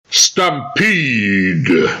Stampede.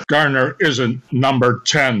 Garner isn't number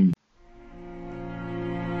 10.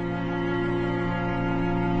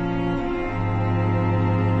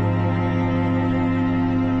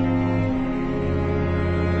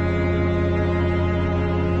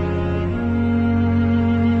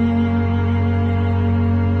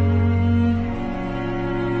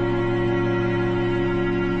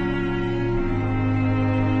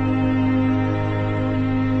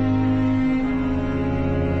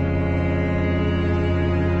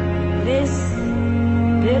 This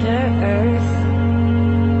bitter earth,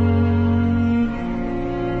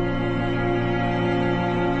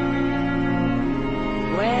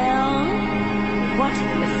 well, what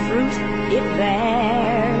the fruit it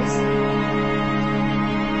bears.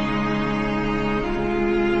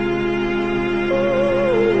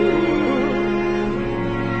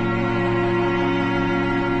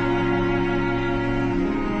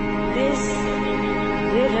 This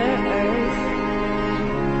bitter earth,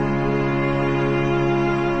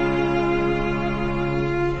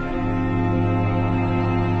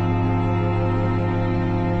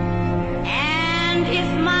 and if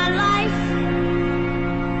my life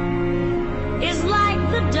is like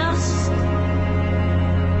the dust,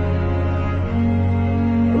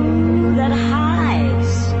 ooh, that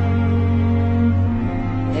hides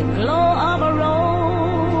the glow of a rose,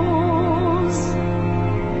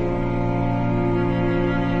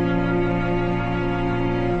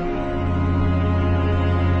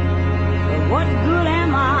 but what good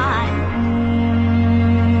am I?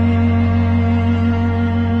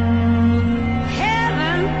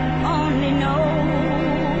 Heaven only knows.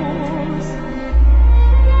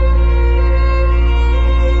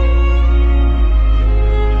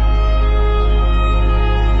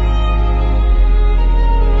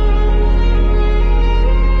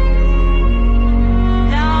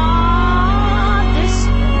 Now this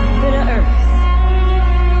bitter earth,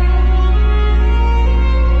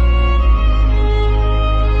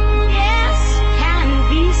 yes, can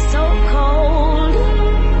be so cold.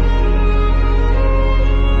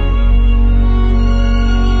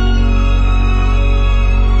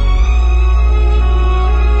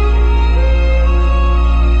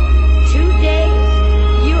 Today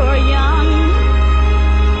you're young,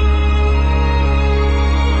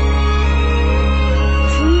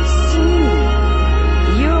 too soon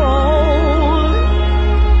you're old.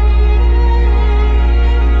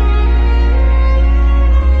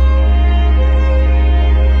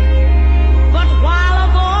 But while a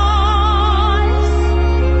voice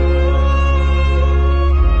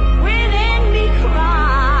within me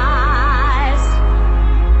cries,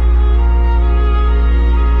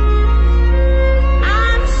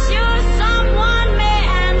 I'm sure someone may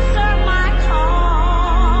answer my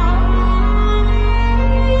call.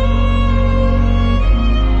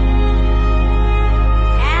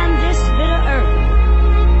 And this bitter earth,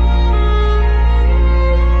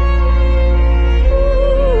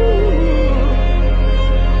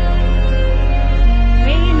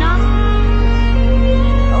 may not,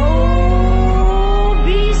 oh,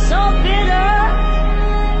 be so bitter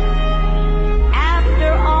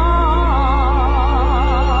after all.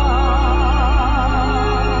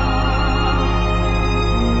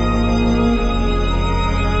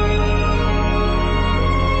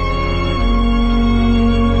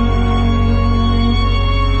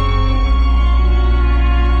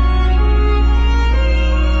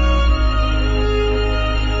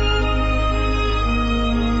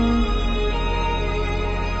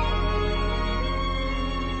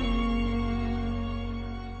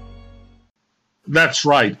 That's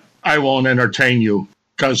right. I won't entertain you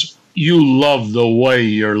because you love the way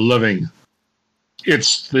you're living.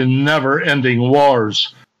 It's the never-ending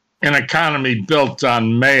wars, an economy built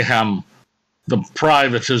on mayhem, the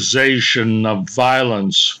privatization of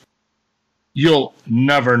violence. You'll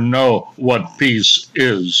never know what peace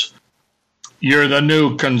is. You're the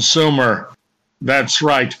new consumer. That's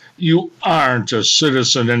right. You aren't a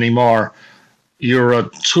citizen anymore. You're a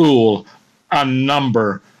tool, a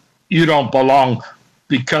number. You don't belong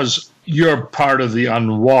because you're part of the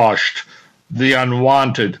unwashed, the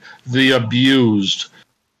unwanted, the abused,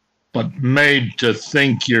 but made to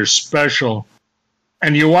think you're special.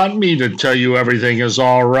 And you want me to tell you everything is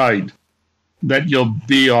all right, that you'll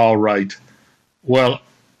be all right. Well,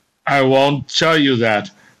 I won't tell you that.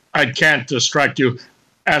 I can't distract you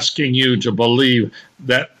asking you to believe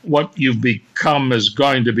that what you've become is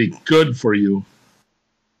going to be good for you.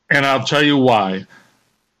 And I'll tell you why.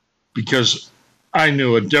 Because I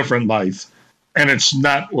knew a different life, and it's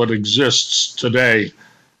not what exists today.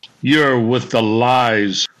 You're with the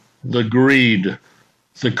lies, the greed,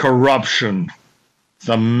 the corruption,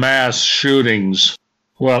 the mass shootings.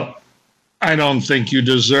 Well, I don't think you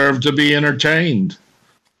deserve to be entertained.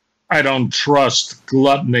 I don't trust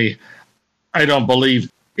gluttony. I don't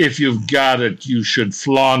believe if you've got it, you should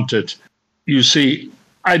flaunt it. You see,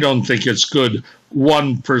 I don't think it's good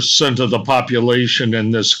 1% of the population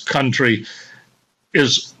in this country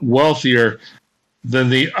is wealthier than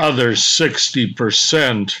the other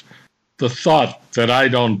 60%. The thought that I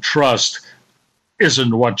don't trust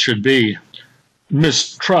isn't what should be.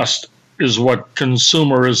 Mistrust is what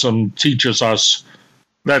consumerism teaches us.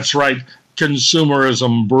 That's right,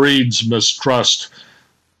 consumerism breeds mistrust.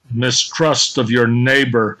 Mistrust of your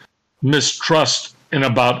neighbor, mistrust in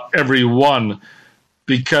about everyone,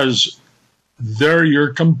 because they're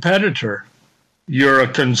your competitor. You're a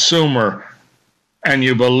consumer, and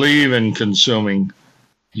you believe in consuming.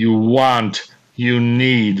 You want, you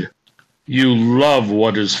need, you love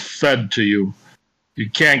what is fed to you. You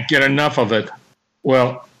can't get enough of it.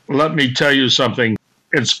 Well, let me tell you something.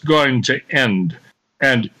 It's going to end,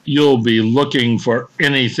 and you'll be looking for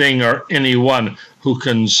anything or anyone who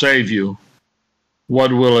can save you.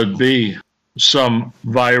 What will it be? Some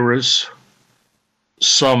virus?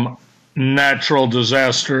 Some natural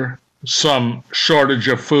disaster? Some shortage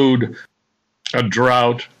of food? A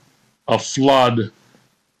drought? A flood?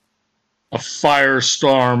 A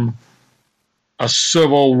firestorm? A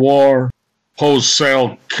civil war?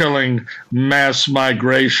 Wholesale killing? Mass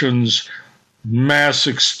migrations? Mass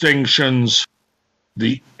extinctions?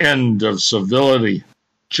 The end of civility.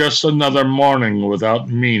 Just another morning without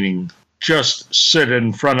meaning. Just sit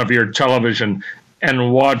in front of your television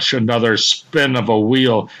and watch another spin of a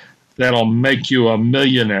wheel that'll make you a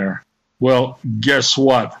millionaire. Well, guess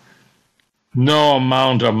what? No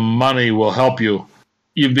amount of money will help you.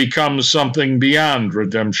 You've become something beyond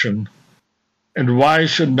redemption. And why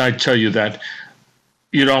shouldn't I tell you that?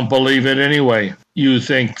 You don't believe it anyway. You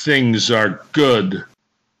think things are good.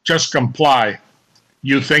 Just comply.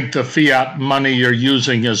 You think the fiat money you're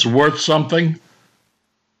using is worth something?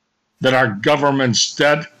 That our government's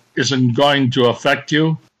debt isn't going to affect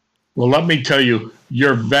you? Well, let me tell you,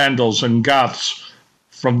 you're Vandals and Goths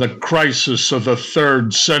from the crisis of the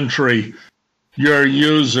 3rd century. You're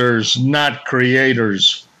users, not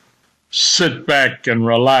creators. Sit back and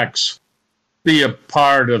relax. Be a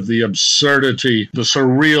part of the absurdity, the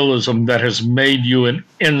surrealism that has made you an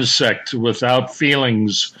insect without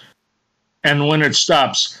feelings. And when it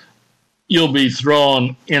stops, you'll be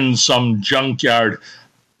thrown in some junkyard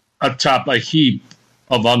atop a heap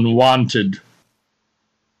of unwanted,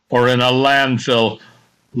 or in a landfill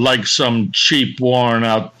like some cheap,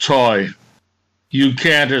 worn-out toy. You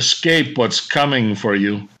can't escape what's coming for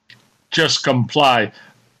you. Just comply,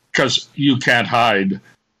 'cause you can't hide.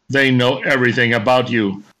 They know everything about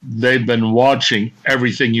you. They've been watching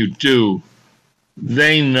everything you do.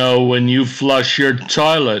 They know when you flush your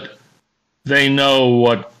toilet. They know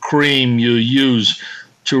what cream you use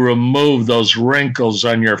to remove those wrinkles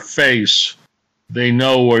on your face. They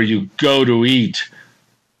know where you go to eat,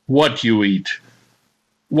 what you eat,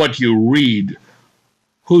 what you read,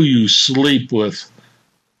 who you sleep with,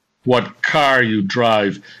 what car you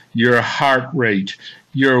drive, your heart rate,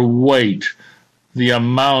 your weight, the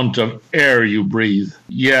amount of air you breathe.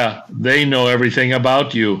 Yeah, they know everything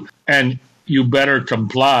about you, and you better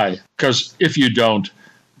comply, 'cause if you don't,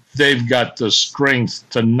 they've got the strength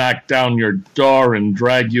to knock down your door and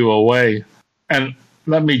drag you away. And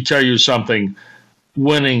let me tell you something,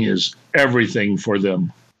 winning is everything for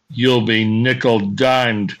them. You'll be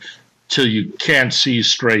nickel-dimed till you can't see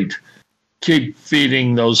straight. Keep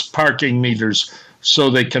feeding those parking meters so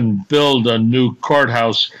they can build a new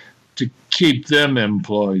courthouse to keep them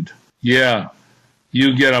employed. Yeah,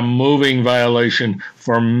 you get a moving violation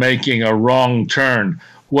for making a wrong turn.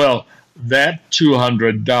 Well, that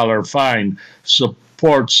 $200 fine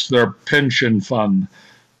supports their pension fund,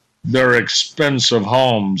 their expensive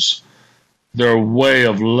homes, their way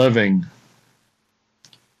of living.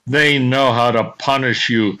 They know how to punish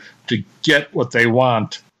you to get what they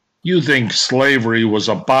want. You think slavery was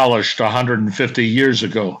abolished 150 years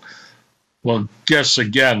ago. Well, guess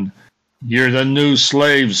again. You're the new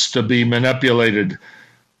slaves to be manipulated,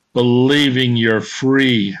 believing you're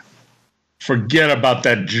free. Forget about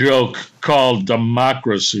that joke called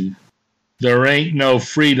democracy. There ain't no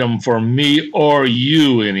freedom for me or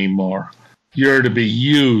you anymore. You're to be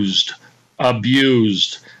used,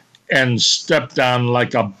 abused, and stepped on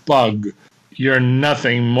like a bug. You're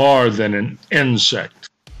nothing more than an insect.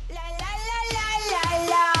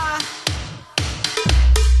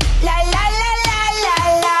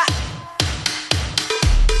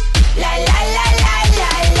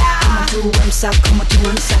 Como tu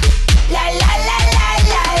onza, la la la la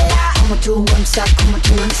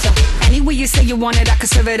Any way you say you want it, I can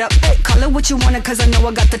serve it up. Call it what you want it, cause I know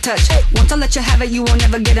I got the touch. Once I let you have it, you will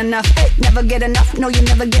never get enough. Never get enough, no, you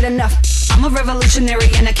never get enough. I'm a revolutionary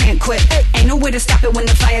and I can't quit. Ain't no way to stop it when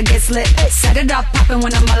the fire gets lit. Set it up, poppin'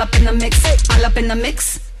 when I'm all up in the mix. All up in the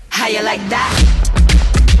mix. How you like that?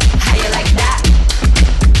 How you like that?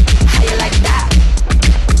 How you like that?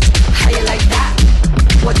 How you like that?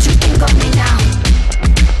 What you think of me now?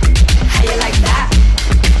 How you like that?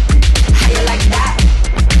 How you like that?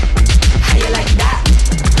 How you like that?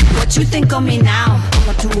 What you think of me now?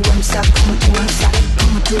 Como tú, wemsa, como tú, wemsa.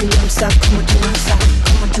 Como tú, wemsa, como tú, wemsa.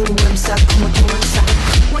 Como tú, wemsa, como tú, wemsa.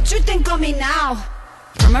 What you think of me now?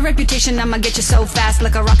 From my reputation, I'ma get you so fast.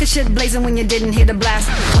 Like a rocket ship blazing when you didn't hear the blast.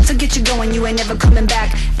 Once I get you going, you ain't never coming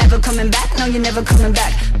back. Ever coming back? No, you're never coming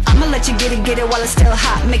back. I'ma let you get it while it's still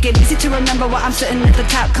hot. Make it easy to remember while I'm sitting at the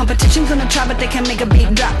top. Competition's gonna try, but they can make a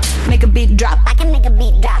beat drop. Make a beat drop. I can make a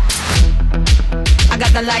beat drop. I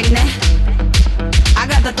got the lightning. I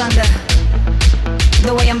got the thunder.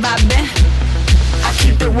 The way I'm vibing, I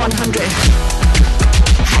keep it 100.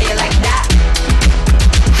 How you like that?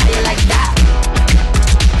 How you like that?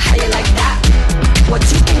 How you like that? What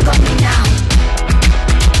you think of me now?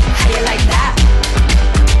 How you like that?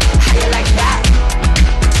 How you like that?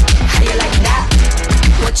 How you like that?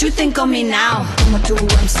 What you think of me now? Como tú,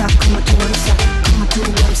 wemsa, como tú, wemsa. Como tú,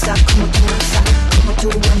 wemsa, como tú, wemsa. Como tú,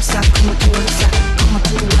 wemsa, como tú, wemsa. Como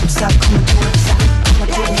tú, wemsa, como tú, wemsa. Como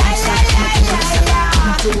tú,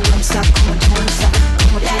 wemsa, como tú, wemsa.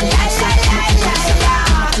 Como tú, wemsa, como tú, wemsa. Como tú, wemsa, como tú, wemsa.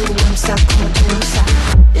 Como tú, wemsa, como tú, wemsa.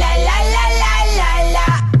 La la la la la la.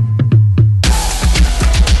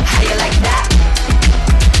 How you like that?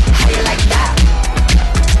 How you like that?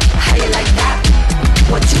 How you like that?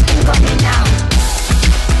 What you think of me now?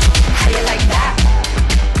 How you like that?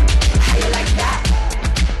 How you like that?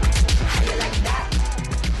 How you like that?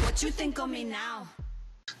 What you think of me now?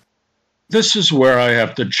 This is where I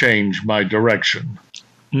have to change my direction.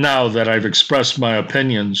 Now that I've expressed my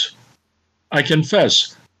opinions, I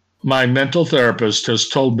confess my mental therapist has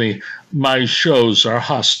told me my shows are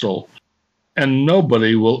hostile and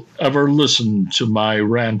nobody will ever listen to my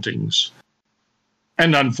rantings.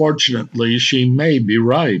 And unfortunately, she may be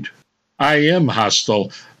right. I am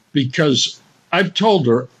hostile because I've told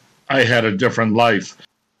her I had a different life,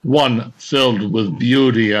 one filled with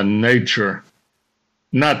beauty and nature.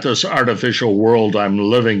 Not this artificial world I'm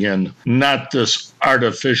living in, not this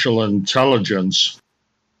artificial intelligence,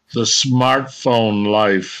 the smartphone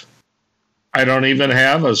life. I don't even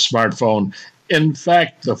have a smartphone. In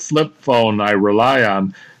fact, the flip phone I rely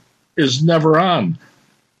on is never on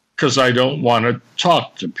because I don't want to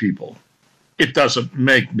talk to people. It doesn't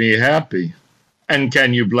make me happy. And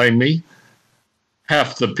can you blame me?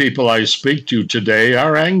 Half the people I speak to today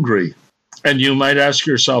are angry. And you might ask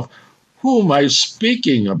yourself, who am I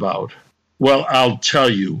speaking about? Well, I'll tell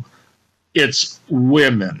you, it's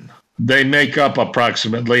women. They make up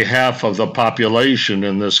approximately half of the population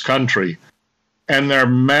in this country. And they're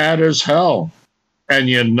mad as hell. And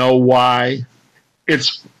you know why?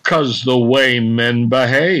 It's because the way men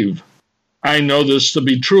behave. I know this to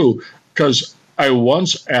be true because I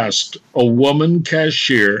once asked a woman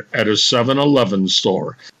cashier at a 7-Eleven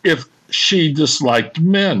store if she disliked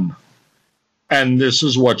men. And this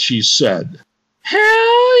is what she said.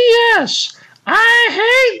 Hell yes,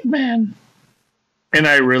 I hate men. And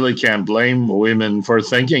I really can't blame women for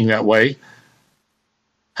thinking that way.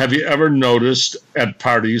 Have you ever noticed at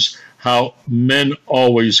parties how men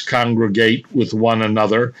always congregate with one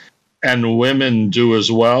another and women do as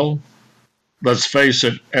well? Let's face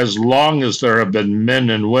it, as long as there have been men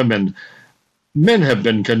and women, men have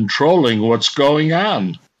been controlling what's going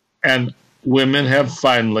on. And women have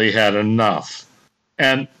finally had enough.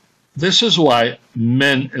 And this is why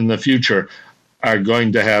men in the future are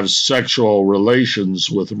going to have sexual relations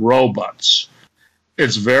with robots.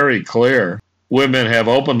 It's very clear. Women have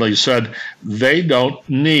openly said they don't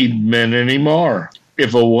need men anymore.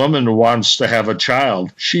 If a woman wants to have a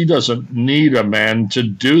child, she doesn't need a man to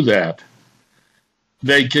do that.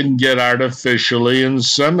 They can get artificially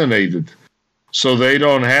inseminated, so they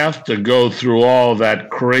don't have to go through all that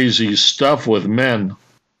crazy stuff with men.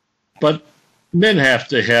 But men have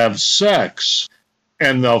to have sex,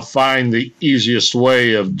 and they'll find the easiest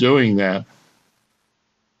way of doing that.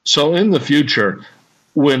 So in the future,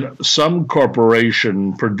 when some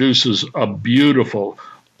corporation produces a beautiful,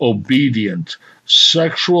 obedient,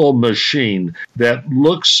 sexual machine that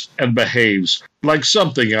looks and behaves like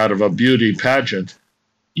something out of a beauty pageant,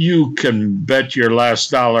 you can bet your last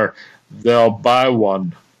dollar they'll buy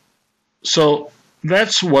one. So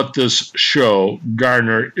that's what this show,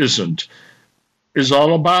 Garner Isn't, is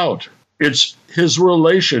all about. It's his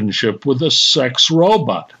relationship with a sex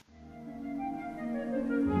robot.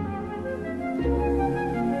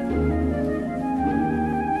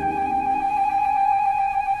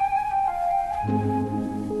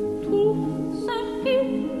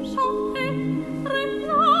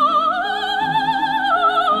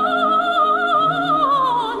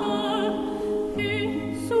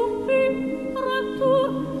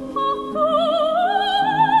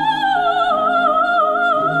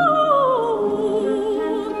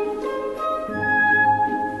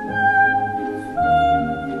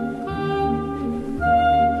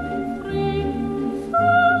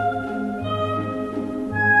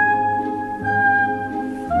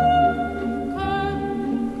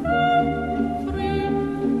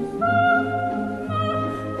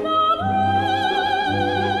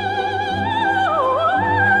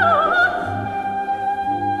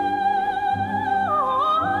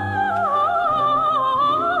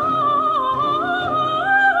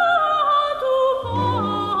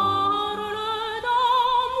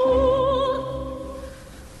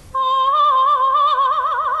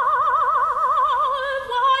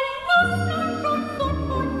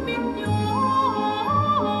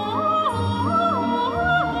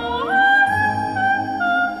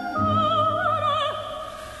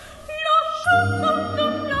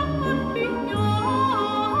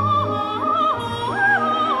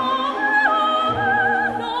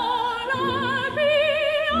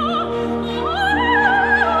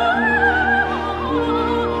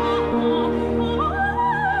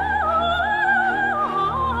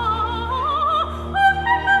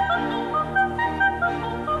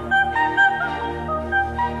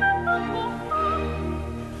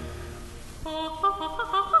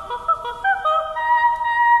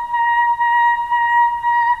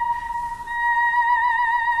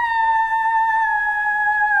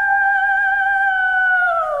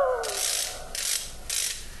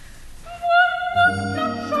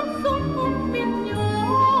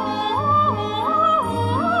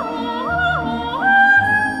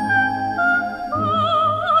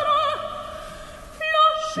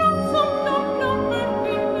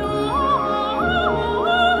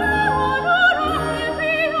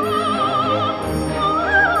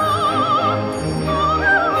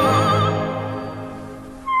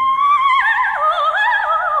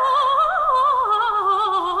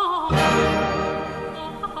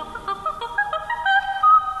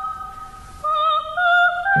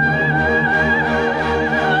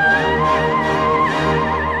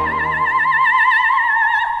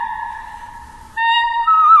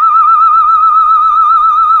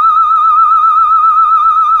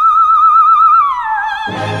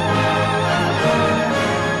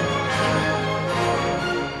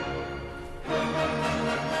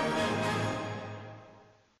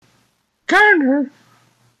 Garner,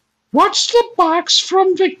 what's the box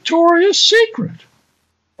from Victoria's Secret?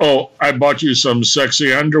 Oh, I bought you some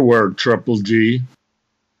sexy underwear, Triple G.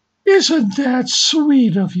 Isn't that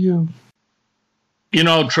sweet of you? You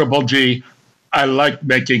know, Triple G, I like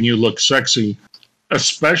making you look sexy,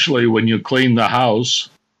 especially when you clean the house.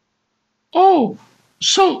 Oh,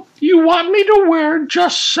 so you want me to wear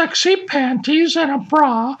just sexy panties and a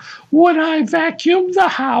bra when I vacuum the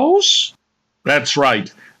house? That's right.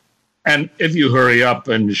 And if you hurry up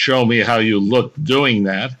and show me how you look doing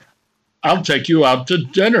that, I'll take you out to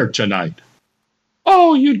dinner tonight.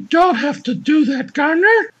 Oh, you don't have to do that,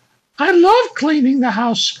 Garner. I love cleaning the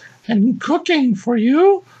house and cooking for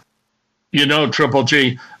you. You know, Triple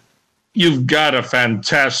G, you've got a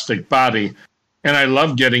fantastic body, and I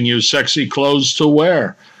love getting you sexy clothes to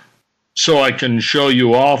wear, so I can show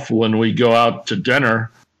you off when we go out to dinner.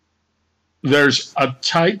 There's a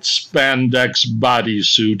tight spandex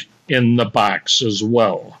bodysuit in the box as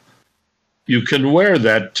well. You can wear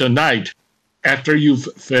that tonight after you've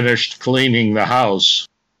finished cleaning the house.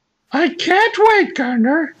 I can't wait,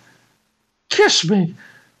 Garner. Kiss me.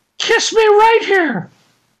 Kiss me right here.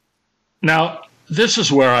 Now, this is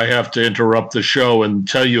where I have to interrupt the show and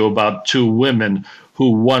tell you about two women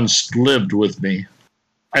who once lived with me.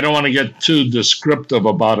 I don't want to get too descriptive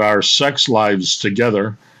about our sex lives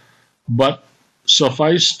together, but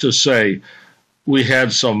suffice to say, we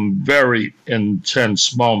had some very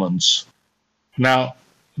intense moments. Now,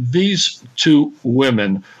 these two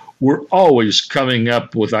women were always coming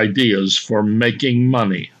up with ideas for making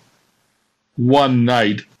money. One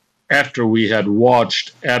night, after we had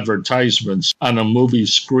watched advertisements on a movie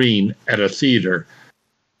screen at a theater,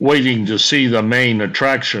 waiting to see the main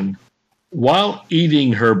attraction, while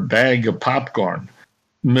eating her bag of popcorn,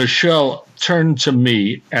 Michelle turned to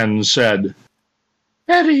me and said,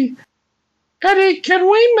 Eddie, can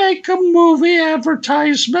we make a movie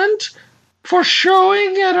advertisement? For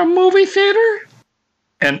showing at a movie theater?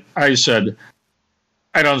 And I said,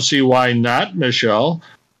 I don't see why not, Michelle.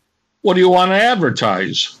 What do you want to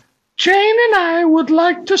advertise? Jane and I would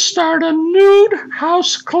like to start a nude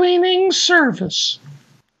house cleaning service.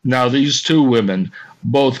 Now, these two women,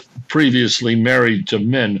 both previously married to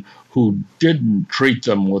men who didn't treat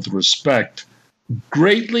them with respect,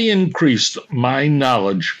 greatly increased my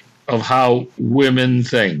knowledge of how women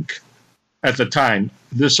think. At the time,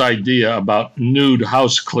 this idea about nude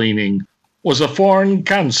house cleaning was a foreign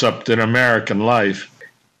concept in American life.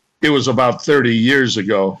 It was about 30 years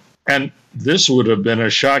ago, and this would have been a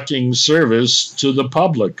shocking service to the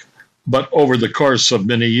public. But over the course of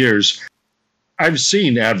many years, I've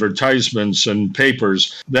seen advertisements in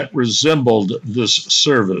papers that resembled this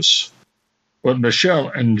service. What Michelle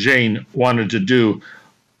and Jane wanted to do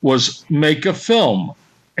was make a film,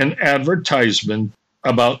 an advertisement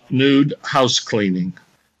about nude house cleaning,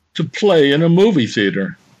 to play in a movie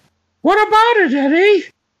theater. What about it, Eddie?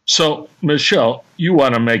 So, Michelle, you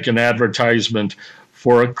want to make an advertisement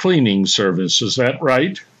for a cleaning service, is that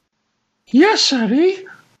right? Yes, Eddie.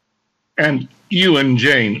 And you and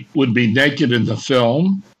Jane would be naked in the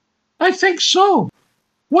film? I think so.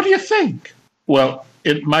 What do you think? Well,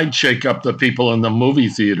 it might shake up the people in the movie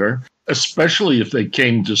theater, especially if they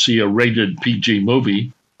came to see a rated PG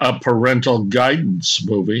movie, a parental guidance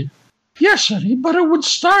movie. Yes, Eddie, but it would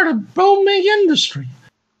start a booming industry,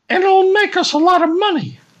 and it'll make us a lot of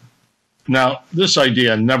money. Now, this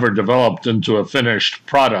idea never developed into a finished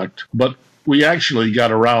product, but we actually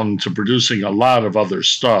got around to producing a lot of other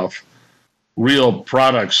stuff, real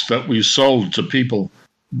products that we sold to people.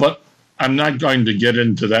 But I'm not going to get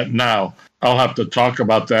into that now. I'll have to talk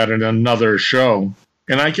about that in another show.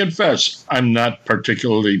 And I confess, I'm not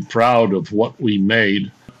particularly proud of what we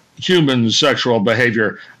made. Human sexual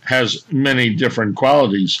behavior has many different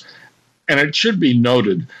qualities, and it should be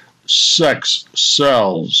noted, sex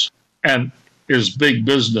sells and is big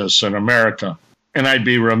business in America. And I'd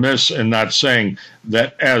be remiss in not saying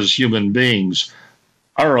that as human beings,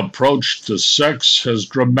 our approach to sex has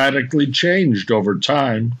dramatically changed over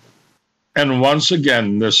time. And once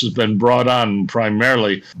again, this has been brought on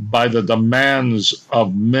primarily by the demands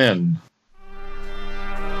of men.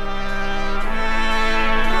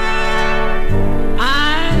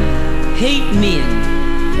 I hate men.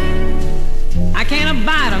 I can't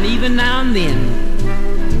abide them even now and then.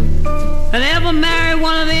 If I ever marry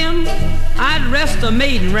one of them, I'd rest a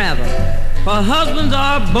maiden rather. For husbands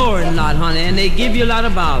are a boring lot, honey, and they give you a lot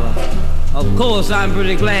of bother. Of course, I'm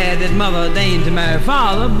pretty glad that mother deigned to marry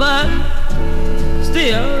father, but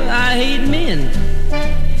still, I hate men.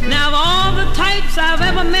 Now, of all the types I've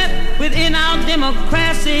ever met within our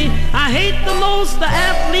democracy, I hate the most the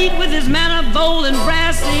athlete with his manner bold and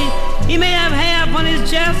brassy. He may have hair upon his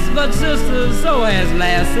chest, but sister, so has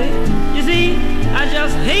Lassie. You see, I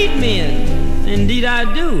just hate men. Indeed, I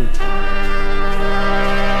do. Oh,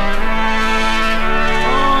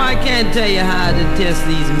 I can't tell you how I detest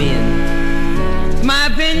these men. In my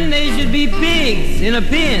opinion, they should be pigs in a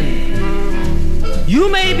pen. You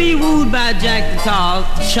may be wooed by Jack the Tall,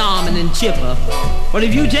 charming and chipper, but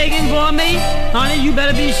if you take him for a mate, honey, you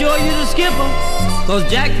better be sure you're the skipper. Cause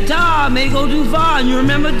Jack the Tar may go too far, and you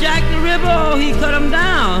remember Jack the Ripper, oh, he cut him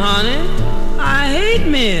down, honey. I hate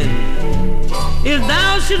men. If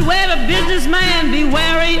thou should wed a businessman, be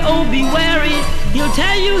wary, oh, be wary. He'll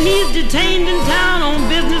tell you he's detained in town on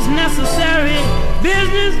business necessary.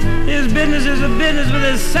 Business? His business is a business with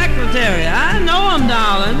his secretary. I know him,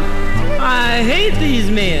 darling. I hate these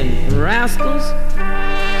men, rascals.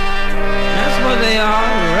 That's what they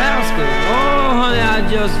are, rascals. Oh, honey, I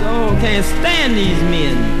just, can't stand these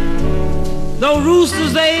men. Though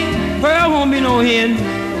roosters they, pearl won't be no hen.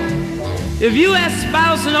 If you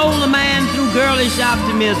espouse an older man through girlish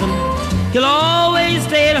optimism, he'll always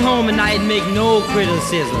stay at home at night and make no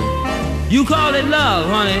criticism. You call it love,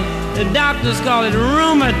 honey. The doctors call it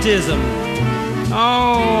rheumatism.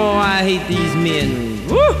 Oh, I hate these men.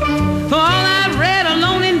 Woo! For all I've read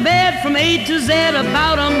alone in bed from A to Z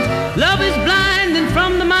about 'em, love is blind and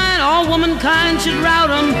from the mind all womankind should rout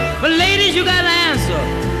 'em. But ladies, you gotta answer,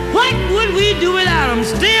 what would we do without 'em?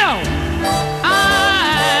 Still, I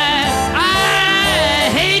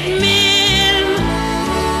hate men.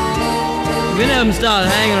 If any of them start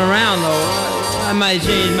hanging around though, I might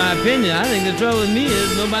change my opinion. I think the trouble with me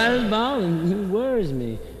is nobody's bothering. Who worries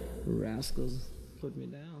me? Rascals put me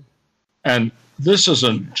down. And this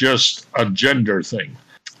isn't just a gender thing.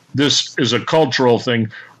 This is a cultural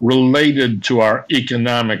thing related to our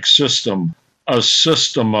economic system, a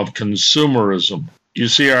system of consumerism. You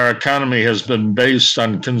see, our economy has been based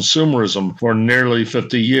on consumerism for nearly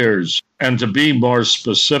 50 years. And to be more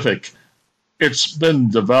specific, it's been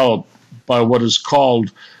developed by what is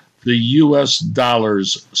called the US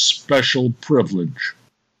dollar's special privilege.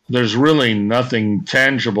 There's really nothing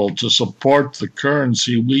tangible to support the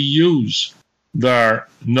currency we use. There are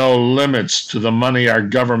no limits to the money our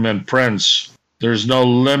government prints. There's no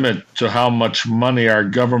limit to how much money our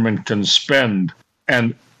government can spend,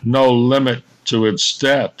 and no limit to its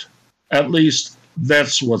debt. At least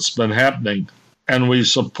that's what's been happening. And we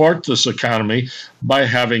support this economy by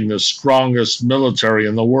having the strongest military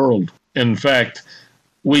in the world. In fact,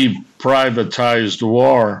 we've privatized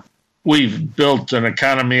war. We've built an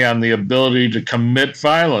economy on the ability to commit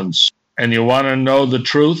violence. And you want to know the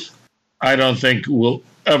truth? I don't think we'll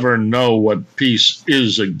ever know what peace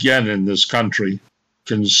is again in this country.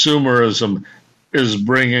 Consumerism is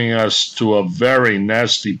bringing us to a very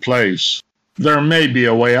nasty place. There may be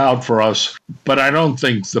a way out for us, but I don't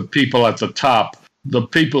think the people at the top, the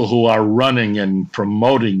people who are running and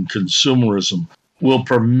promoting consumerism, will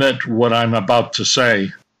permit what I'm about to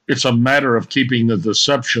say. It's a matter of keeping the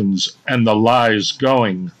deceptions and the lies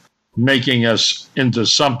going, making us into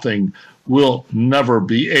something we'll never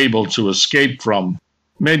be able to escape from.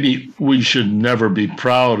 Maybe we should never be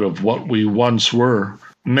proud of what we once were.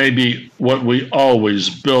 Maybe what we always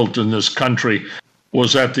built in this country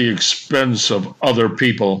was at the expense of other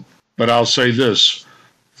people. But I'll say this,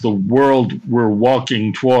 the world we're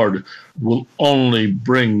walking toward will only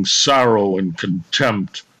bring sorrow and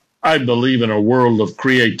contempt. I believe in a world of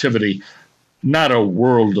creativity, not a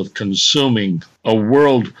world of consuming, a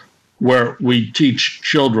world where we teach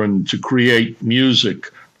children to create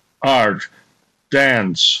music, art,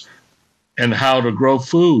 dance, and how to grow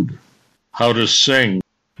food, how to sing,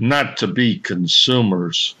 not to be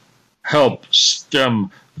consumers. Help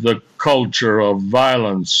stem the culture of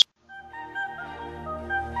violence.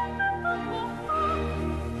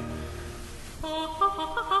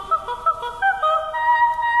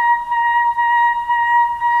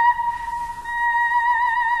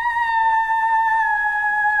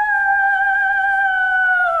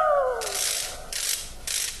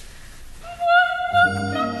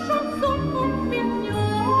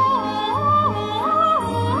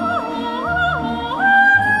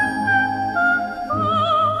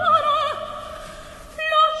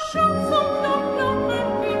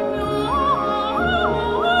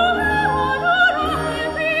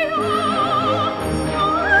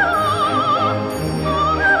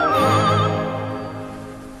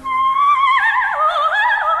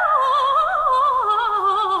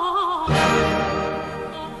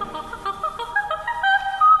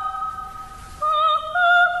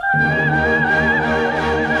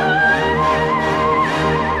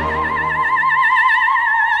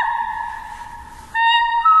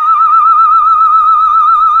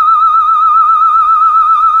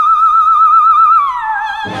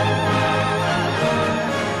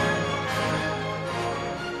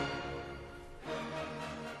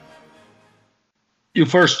 You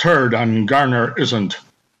first heard on Garner Isn't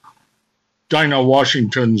Dinah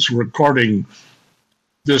Washington's recording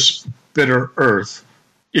This Bitter Earth.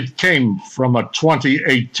 It came from a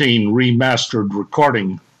 2018 remastered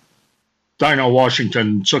recording. Dinah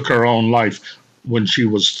Washington took her own life when she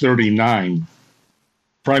was 39.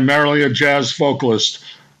 Primarily a jazz vocalist,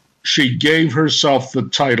 she gave herself the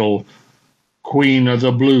title Queen of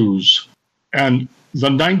the Blues, and the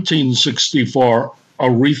 1964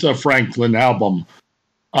 Aretha Franklin album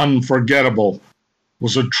Unforgettable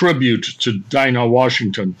was a tribute to Dinah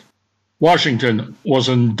Washington. Washington was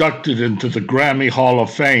inducted into the Grammy Hall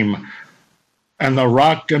of Fame and the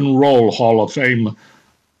Rock and Roll Hall of Fame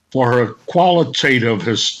for her qualitative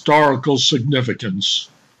historical significance.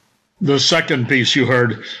 The second piece you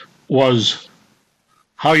heard was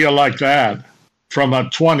How You Like That from a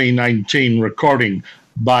 2019 recording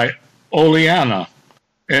by Oleana,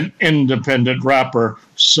 an independent rapper,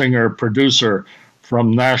 singer, producer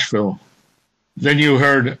from Nashville. Then you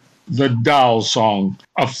heard The Doll Song,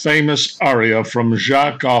 a famous aria from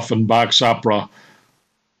Jacques Offenbach's opera,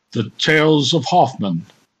 The Tales of Hoffmann,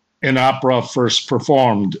 an opera first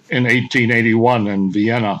performed in 1881 in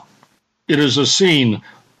Vienna. It is a scene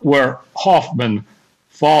where Hoffmann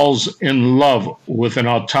falls in love with an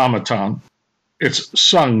automaton. It's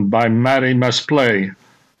sung by Matty Mesplay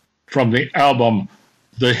from the album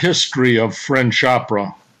The History of French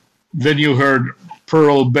Opera. Then you heard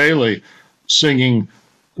Pearl Bailey singing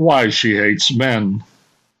Why She Hates Men.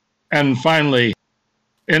 And finally,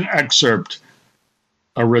 an excerpt,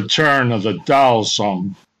 a return of the Doll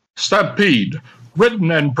Song. Stampede, written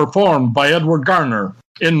and performed by Edward Garner,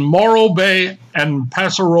 in Morro Bay and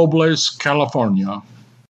Paso Robles, California.